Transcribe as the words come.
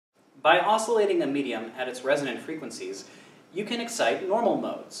By oscillating a medium at its resonant frequencies, you can excite normal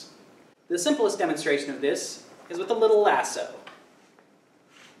modes. The simplest demonstration of this is with a little lasso.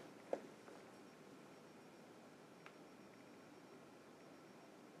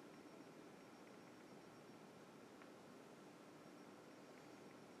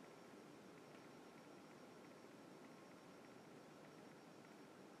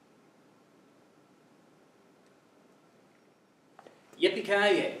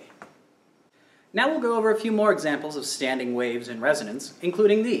 Yippee-ki-yay! Now we'll go over a few more examples of standing waves in resonance,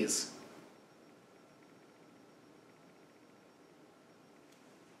 including these.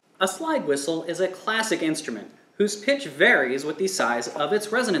 A slide whistle is a classic instrument whose pitch varies with the size of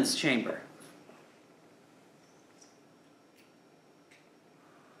its resonance chamber.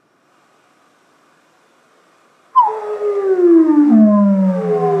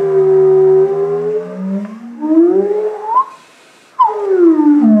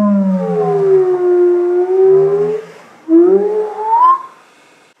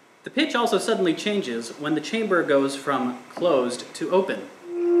 The pitch also suddenly changes when the chamber goes from closed to open.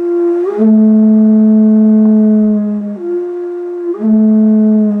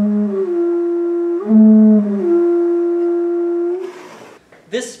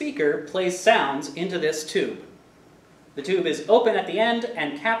 This speaker plays sounds into this tube. The tube is open at the end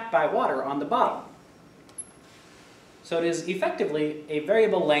and capped by water on the bottom. So it is effectively a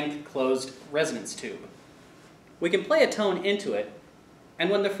variable length closed resonance tube. We can play a tone into it, and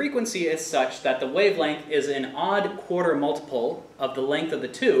when the frequency is such that the wavelength is an odd quarter multiple of the length of the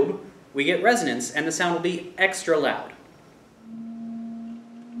tube, we get resonance and the sound will be extra loud.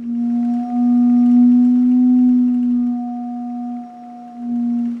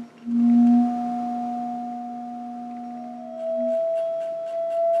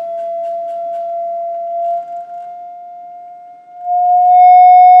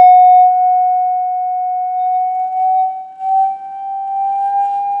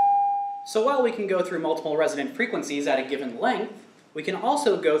 So while we can go through multiple resonant frequencies at a given length, we can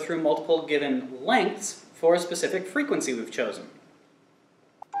also go through multiple given lengths for a specific frequency we've chosen.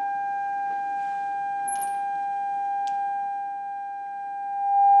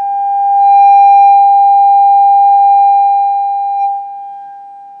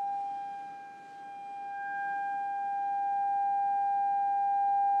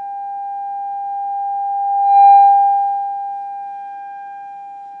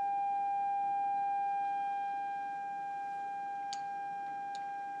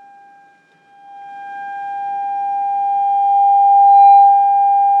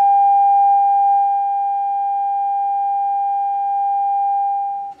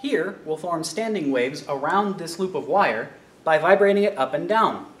 Here, we'll form standing waves around this loop of wire by vibrating it up and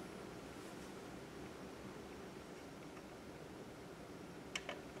down.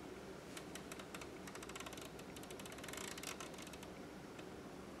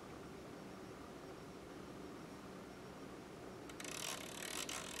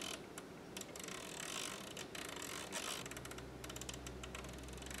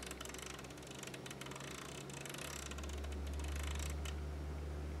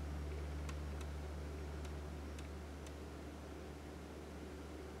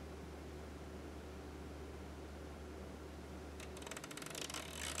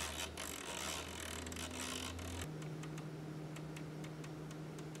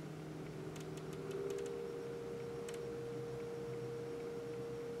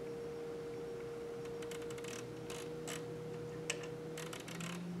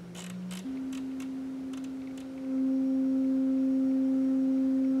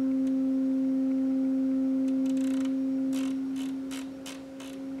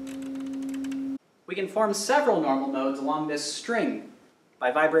 We can form several normal modes along this string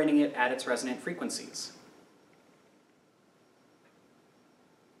by vibrating it at its resonant frequencies.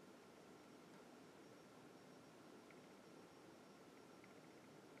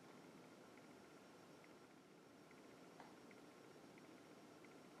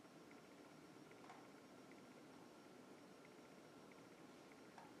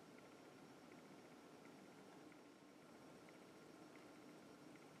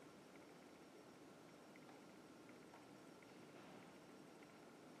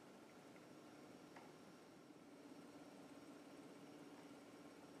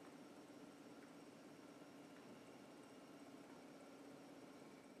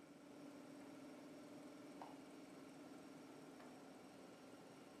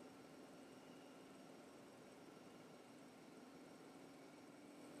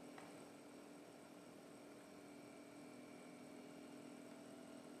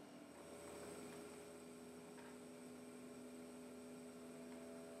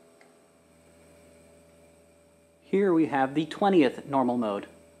 Here we have the 20th normal mode.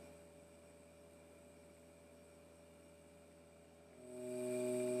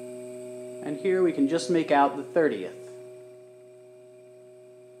 And here we can just make out the 30th.